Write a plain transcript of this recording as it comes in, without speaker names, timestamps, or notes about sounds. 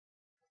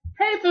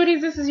Hey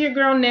foodies, this is your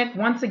girl Nick,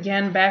 once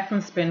again back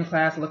from spin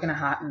class looking a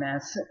hot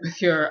mess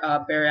with your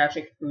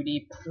bariatric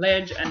foodie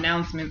pledge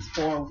announcements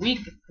for week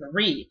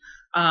 3.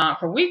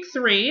 For week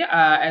 3,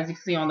 as you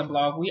can see on the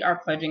blog, we are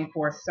pledging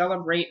for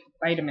Celebrate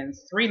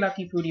Vitamins. 3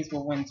 lucky foodies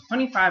will win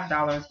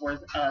 $25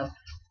 worth of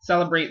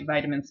Celebrate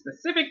Vitamins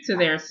specific to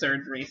their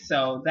surgery.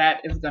 So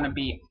that is going to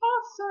be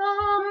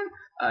awesome.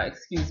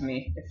 Excuse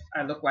me if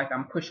I look like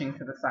I'm pushing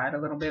to the side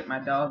a little bit. My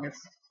dog is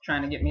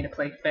trying to get me to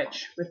play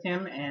fetch with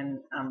him, and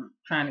I'm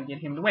trying to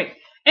get him to wait.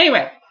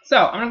 Anyway, so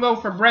I'm going to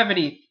go for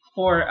brevity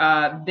for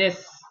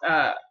this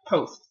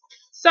post.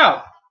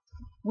 So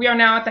we are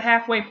now at the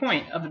halfway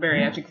point of the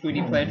Bariatric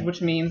Foodie Pledge,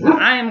 which means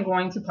that I am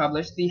going to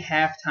publish the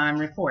halftime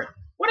report.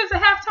 What is a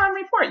halftime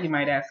report, you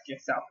might ask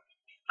yourself?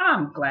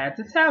 I'm glad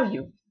to tell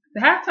you.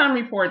 The halftime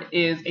report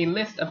is a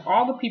list of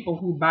all the people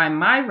who, by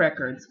my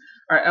records,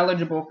 are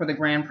eligible for the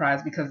grand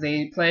prize because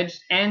they pledged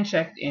and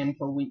checked in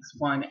for weeks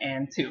 1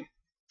 and 2.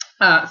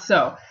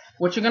 So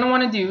what you're going to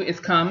want to do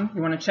is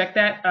you want to check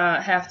that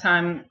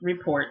halftime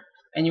report,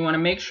 and you want to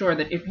make sure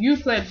that if you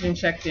pledged and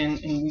checked in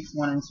weeks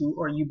 1 and 2,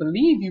 or you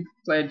believe you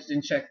pledged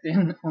and checked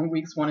in on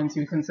weeks 1 and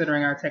 2,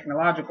 considering our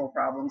technological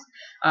problems,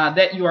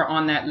 that you are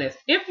on that list.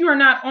 If you are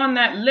not on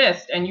that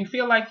list and you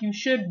feel like you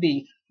should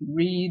be,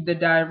 read the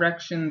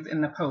directions in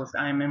the post.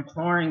 I am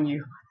imploring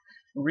you.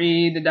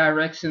 Read the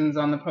directions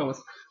on the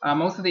post.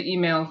 Most of the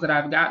emails that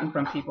I've gotten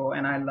from people,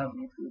 and I love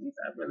you foodies,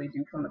 I really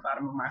do from the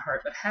bottom of my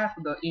heart, but half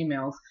of the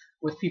emails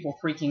with people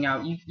freaking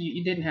out,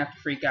 you didn't have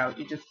to freak out.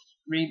 You just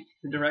read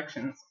the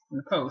directions in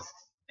the post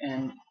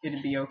and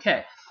it'd be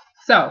okay.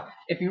 So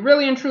if you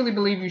really and truly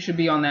believe you should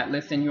be on that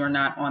list and you are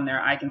not on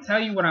there, I can tell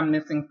you what I'm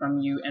missing from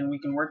you, and we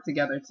can work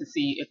together to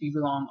see if you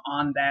belong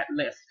on that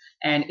list.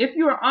 And if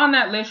you are on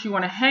that list, you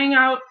want to hang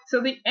out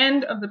till the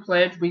end of the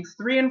pledge, weeks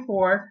 3 and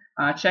 4.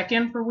 Check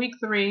in for week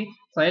 3,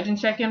 pledge and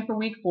check in for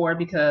week 4,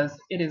 because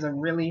it is a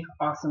really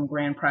awesome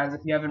grand prize.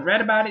 If you haven't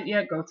read about it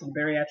yet, go to the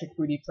Bariatric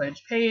Foodie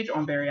Pledge page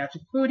on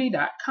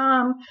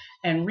bariatricfoodie.com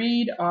and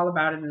read all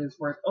about it. It is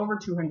worth over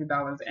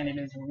 $200, and it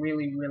is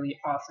really, really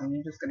awesome.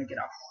 You're just going to get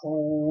a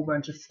whole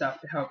bunch of stuff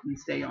to help you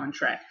stay on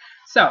track.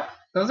 So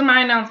those are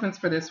my announcements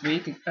for this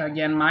week.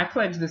 Again, my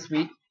pledge this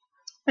week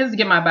is to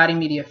get my body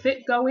media fit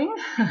going,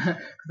 because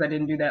I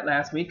didn't do that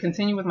last week.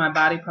 Continue with my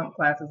body pump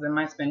classes and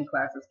my spin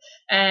classes,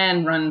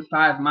 and run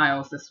 5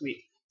 miles this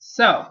week.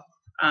 So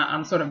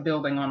I'm sort of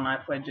building on my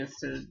pledges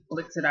to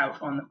blitz it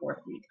out on the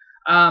 4th week.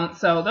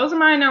 So those are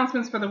my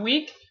announcements for the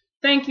week.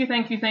 Thank you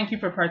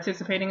for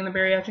participating in the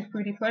Bariatric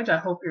Foodie Pledge. I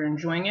hope you're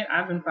enjoying it.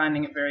 I've been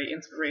finding it very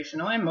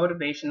inspirational and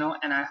motivational,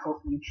 and I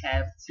hope you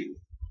have too.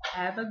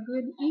 Have a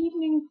good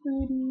evening,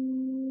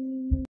 foodies.